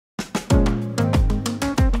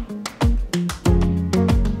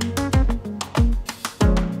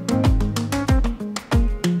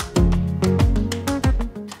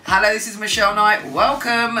Hello, this is Michelle Knight.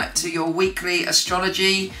 Welcome to your weekly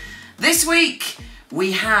astrology. This week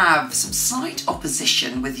we have some slight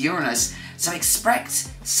opposition with Uranus, so expect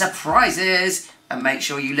surprises and make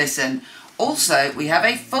sure you listen. Also, we have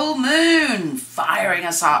a full moon firing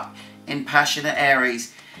us up in passionate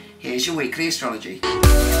Aries. Here's your weekly astrology.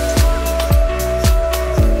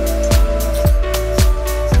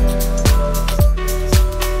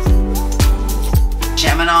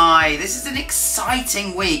 Gemini, this is an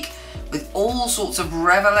exciting week with all sorts of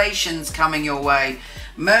revelations coming your way.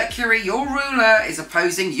 Mercury, your ruler, is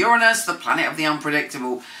opposing Uranus, the planet of the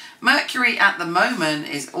unpredictable. Mercury at the moment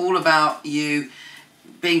is all about you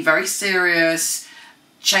being very serious,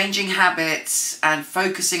 changing habits and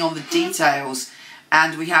focusing on the details.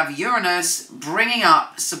 And we have Uranus bringing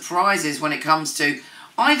up surprises when it comes to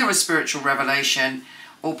either a spiritual revelation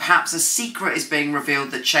or perhaps a secret is being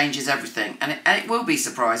revealed that changes everything. And it will be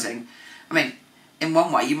surprising. I mean, in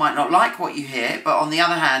one way, you might not like what you hear, but on the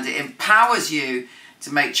other hand, it empowers you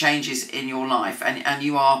to make changes in your life. And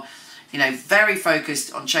you are, very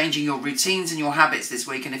focused on changing your routines and your habits this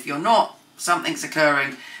week. And if you're not, something's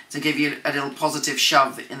occurring to give you a little positive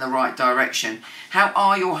shove in the right direction. How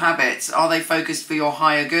are your habits? Are they focused for your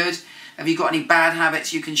higher good? Have you got any bad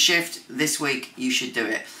habits you can shift? This week, you should do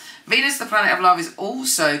it. Venus, the planet of love, is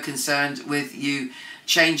also concerned with you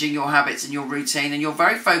changing your habits and your routine, and you're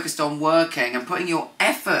very focused on working and putting your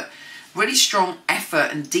effort, really strong effort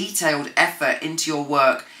and detailed effort into your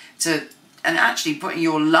work and actually putting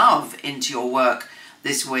your love into your work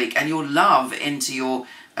this week and your love into your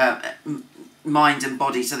mind and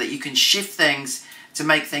body so that you can shift things to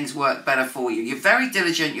make things work better for you. You're very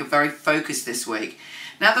diligent, you're very focused this week.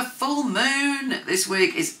 Now the full moon this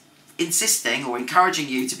week is insisting or encouraging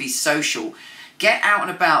you to be social. Get out and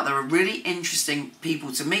about. There are really interesting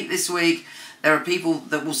people to meet this week. There are people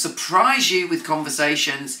that will surprise you with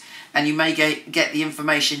conversations, and you may get the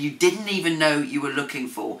information you didn't even know you were looking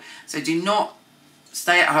for. So do not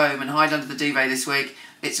stay at home and hide under the duvet this week.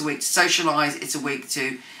 It's a week to socialise. It's a week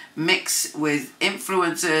to mix with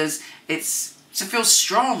influencers. It's to feel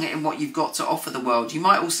strong in what you've got to offer the world. You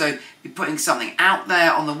might also be putting something out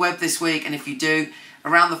there on the web this week, and if you do,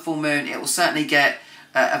 around the full moon, it will certainly get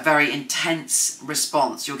a very intense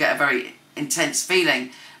response. You'll get a very intense feeling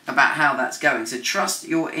about how that's going. So trust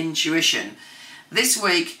your intuition. This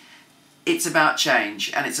week, it's about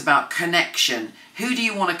change and it's about connection. Who do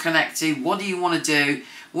you want to connect to? What do you want to do?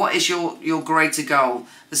 What is your greater goal?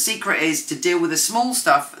 The secret is to deal with the small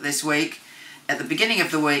stuff this week, at the beginning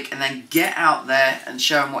of the week, and then get out there and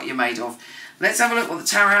show them what you're made of. Let's have a look what the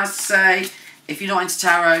tarot has to say. If you're not into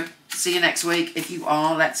tarot, see you next week. If you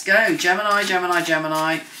are, let's go. Gemini, Gemini,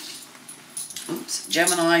 Gemini. Oops,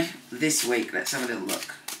 Gemini this week. Let's have a little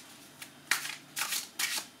look.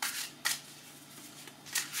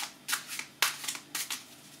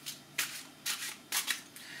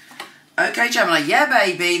 Okay, Gemini. Yeah,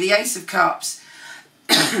 baby. The Ace of Cups.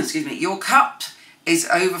 Excuse me. Your cup is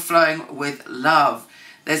overflowing with love.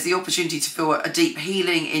 There's the opportunity to feel a deep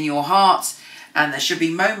healing in your heart. And there should be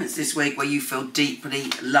moments this week where you feel deeply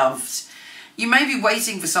loved. You may be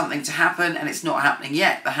waiting for something to happen and it's not happening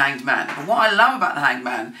yet, the Hanged Man. But what I love about the Hanged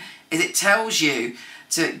Man is it tells you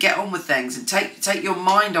to get on with things and take your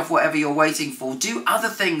mind off whatever you're waiting for. Do other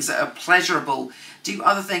things that are pleasurable. Do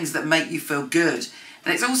other things that make you feel good.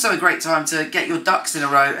 And it's also a great time to get your ducks in a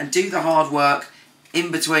row and do the hard work in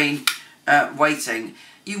between waiting.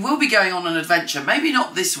 You will be going on an adventure. Maybe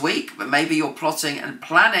not this week, but maybe you're plotting and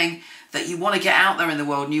planning that you want to get out there in the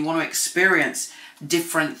world and you want to experience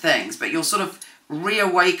different things, but you're sort of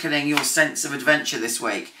reawakening your sense of adventure this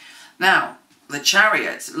week. Now, the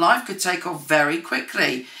Chariot, life could take off very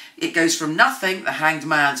quickly. It goes from nothing, the Hanged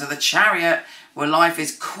Man, to the Chariot, where life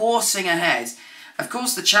is coursing ahead. Of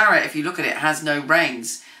course, the Chariot, if you look at it, has no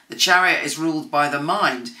reins. The Chariot is ruled by the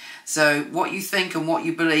mind. So what you think and what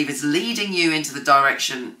you believe is leading you into the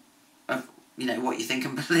direction of, what you think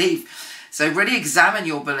and believe. So really examine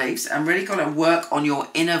your beliefs and really got to work on your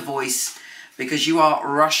inner voice because you are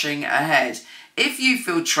rushing ahead. If you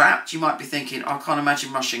feel trapped, you might be thinking, I can't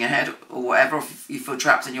imagine rushing ahead or whatever. If you feel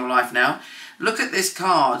trapped in your life now, look at this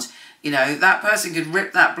card. That person could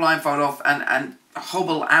rip that blindfold off and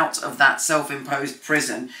hobble out of that self-imposed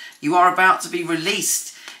prison. You are about to be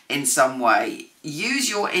released in some way. Use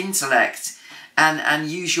your intellect and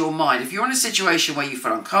use your mind. If you're in a situation where you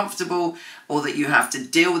feel uncomfortable or that you have to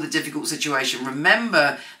deal with a difficult situation,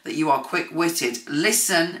 remember that you are quick-witted.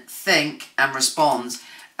 Listen, think, and respond,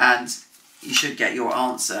 and you should get your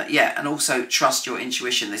answer. Yeah, and also trust your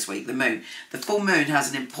intuition this week, the moon. The full moon has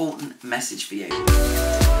an important message for you.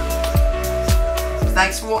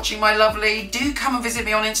 Thanks for watching, my lovely. Do come and visit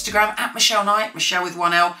me on Instagram at Michele Knight, Michele with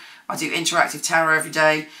 1L. I do interactive tarot every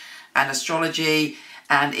day and astrology.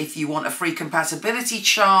 And if you want a free compatibility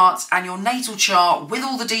chart and your natal chart with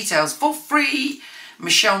all the details for free,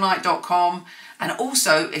 michelleknight.com. And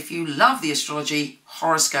also, if you love the astrology,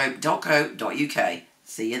 horoscope.co.uk.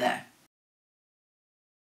 See you there.